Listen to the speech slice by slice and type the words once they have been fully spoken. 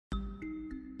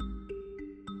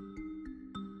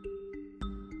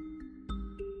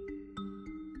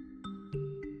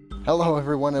Hello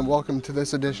everyone and welcome to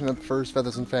this edition of the First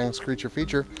Feathers and Fangs Creature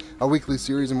Feature, a weekly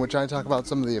series in which I talk about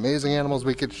some of the amazing animals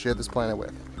we get to share this planet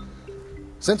with.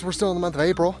 Since we're still in the month of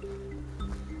April,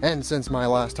 and since my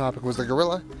last topic was the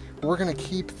gorilla, we're going to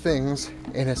keep things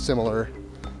in a similar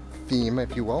theme,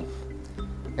 if you will.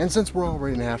 And since we're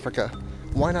already in Africa,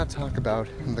 why not talk about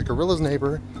the gorilla's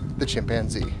neighbor, the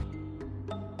chimpanzee?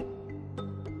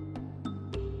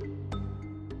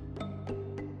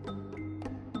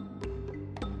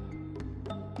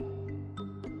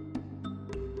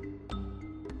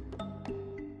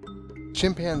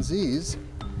 Chimpanzees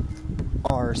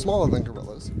are smaller than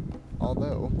gorillas,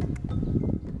 although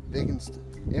they can,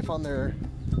 if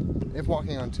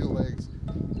walking on two legs,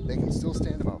 they can still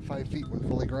stand about 5 feet when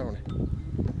fully grown,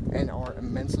 and are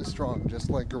immensely strong, just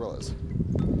like gorillas.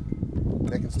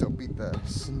 They can still beat the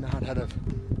snot out of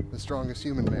the strongest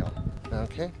human male.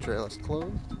 Okay, trail is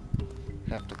closed.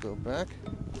 Have to go back.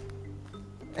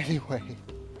 Anyway,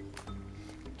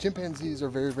 chimpanzees are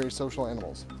very, very social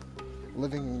animals,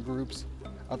 living in groups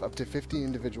of up to 50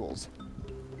 individuals.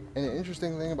 And an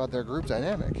interesting thing about their group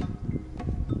dynamic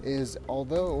is,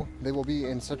 although they will be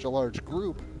in such a large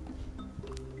group,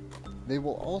 they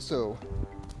will also,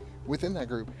 within that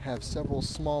group, have several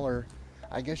smaller,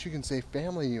 I guess you can say,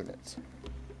 family units.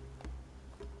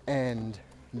 And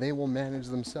they will manage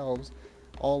themselves,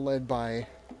 all led by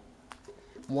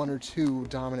one or two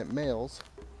dominant males.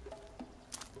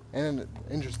 And an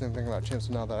interesting thing about chimps,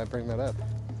 now that I bring that up,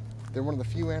 they're one of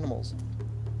the few animals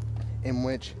in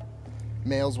which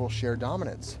males will share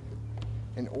dominance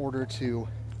in order to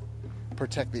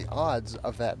protect the odds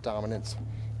of that dominance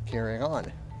carrying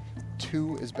on.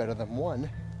 2 is better than 1,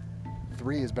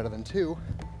 3 is better than 2,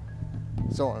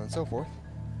 so on and so forth.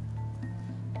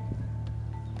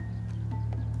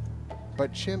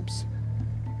 But chimps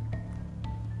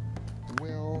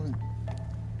will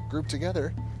group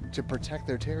together to protect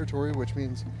their territory, which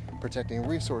means protecting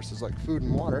resources like food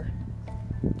and water.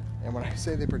 And when I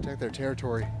say they protect their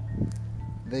territory,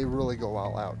 they really go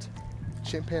all out.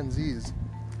 Chimpanzees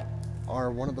are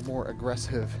one of the more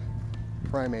aggressive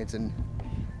primates, and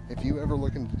if you ever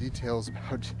look into details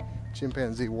about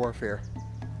chimpanzee warfare,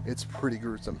 it's pretty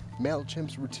gruesome. Male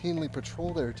chimps routinely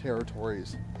patrol their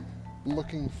territories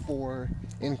looking for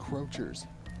encroachers,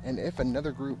 and if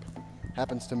another group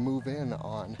happens to move in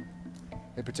on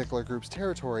a particular group's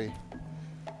territory,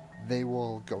 they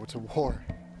will go to war.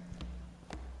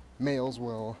 Males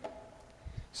will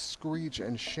screech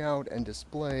and shout and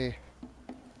display,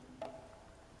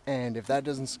 and if that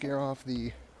doesn't scare off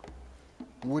the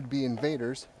would-be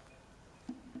invaders,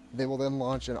 they will then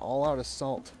launch an all-out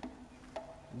assault,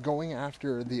 going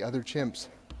after the other chimps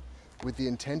with the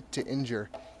intent to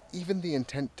injure, even the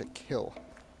intent to kill.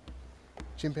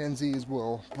 Chimpanzees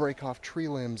will break off tree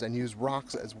limbs and use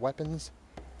rocks as weapons.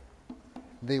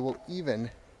 They will even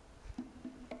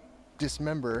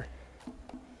dismember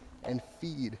and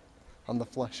feed on the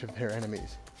flesh of their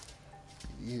enemies.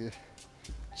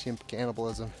 Chimp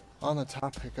cannibalism. On the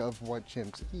topic of what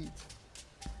chimps eat,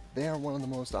 they are one of the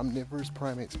most omnivorous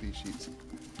primate species.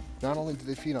 Not only do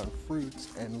they feed on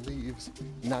fruits and leaves,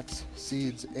 nuts,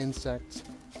 seeds, insects,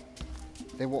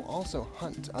 they will also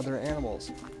hunt other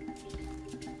animals.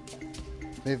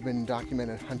 They've been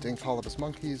documented hunting colobus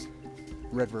monkeys,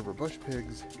 Red River bush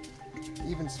pigs,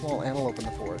 even small antelope in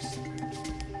the forest.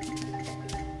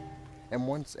 And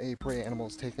once a prey animal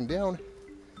is taken down,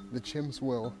 the chimps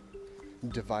will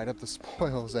divide up the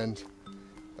spoils and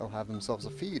they'll have themselves a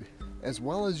feed. As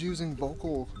well as using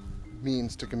vocal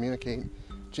means to communicate,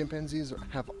 chimpanzees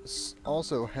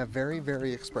also have very,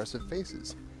 very expressive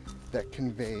faces that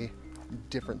convey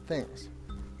different things.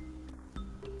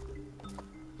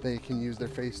 They can use their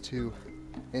face to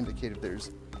indicate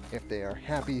if they are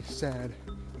happy, sad,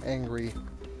 angry,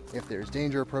 if there's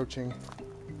danger approaching.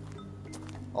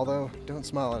 Although, don't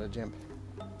smile at a chimp.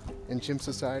 In chimp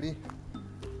society,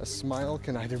 a smile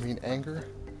can either mean anger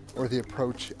or the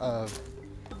approach of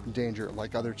danger,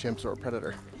 like other chimps or a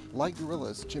predator. Like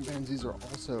gorillas, chimpanzees are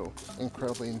also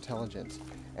incredibly intelligent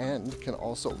and can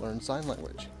also learn sign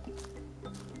language.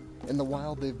 In the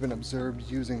wild, they've been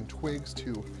observed using twigs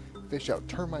to fish out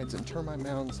termites and termite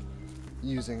mounds,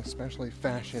 using specially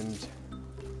fashioned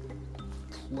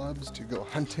clubs to go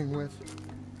hunting with.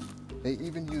 They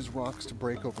even use rocks to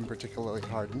break open particularly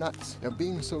hard nuts. Now,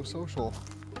 being so social,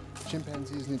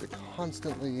 chimpanzees need to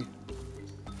constantly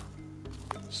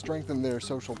strengthen their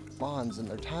social bonds and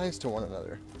their ties to one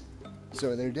another.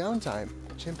 So in their downtime,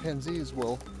 chimpanzees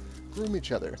will groom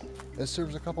each other. This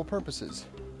serves a couple purposes.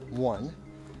 One,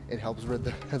 it helps rid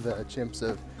the chimps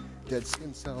of dead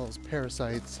skin cells,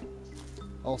 parasites,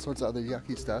 all sorts of other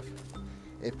yucky stuff.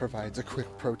 It provides a quick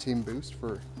protein boost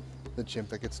for the chimp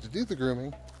that gets to do the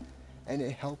grooming, and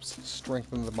it helps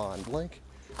strengthen the bond, like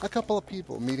a couple of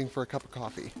people meeting for a cup of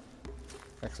coffee.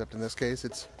 Except in this case,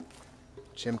 it's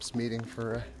chimps meeting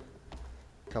for a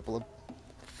couple of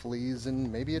fleas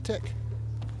and maybe a tick.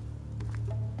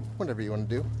 Whatever you want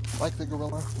to do. Like the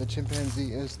gorilla, the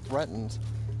chimpanzee is threatened,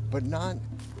 but not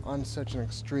on such an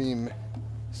extreme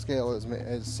scale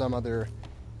as some other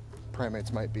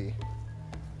primates might be.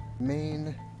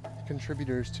 Main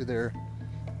contributors to their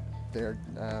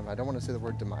I don't want to say the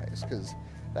word demise, because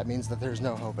that means that there's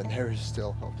no hope, and there is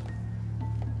still hope.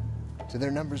 To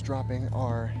their numbers dropping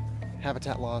are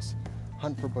habitat loss,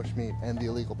 hunt for bushmeat, and the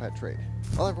illegal pet trade.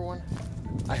 Well, everyone,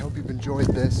 I hope you've enjoyed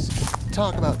this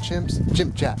talk about chimps.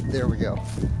 Chimp chat, there we go.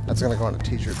 That's gonna go on a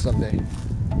t-shirt someday.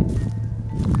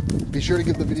 Be sure to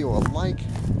give the video a like,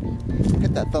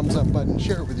 hit that thumbs up button,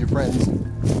 share it with your friends,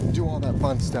 do all that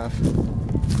fun stuff.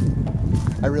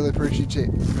 I really appreciate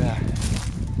you.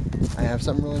 I have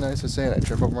something really nice to say and I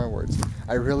trip over my words.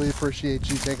 I really appreciate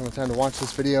you taking the time to watch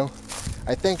this video.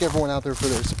 I thank everyone out there for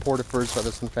their support of Furs,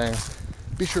 Feathers, and Fangs.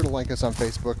 Be sure to like us on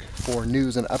Facebook for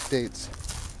news and updates.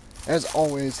 As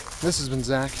always, this has been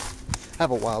Zach.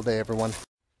 Have a wild day, everyone.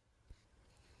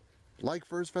 Like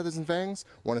Furs, Feathers, and Fangs?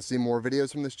 Want to see more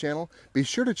videos from this channel? Be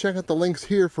sure to check out the links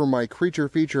here for my Creature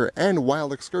Feature and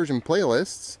Wild Excursion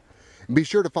playlists. Be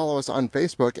sure to follow us on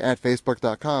Facebook at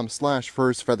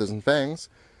facebook.com/Furs, Feathers, and Fangs.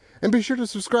 And be sure to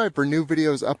subscribe for new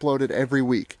videos uploaded every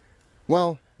week.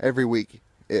 Well, every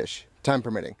week-ish, time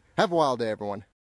permitting. Have a wild day, everyone.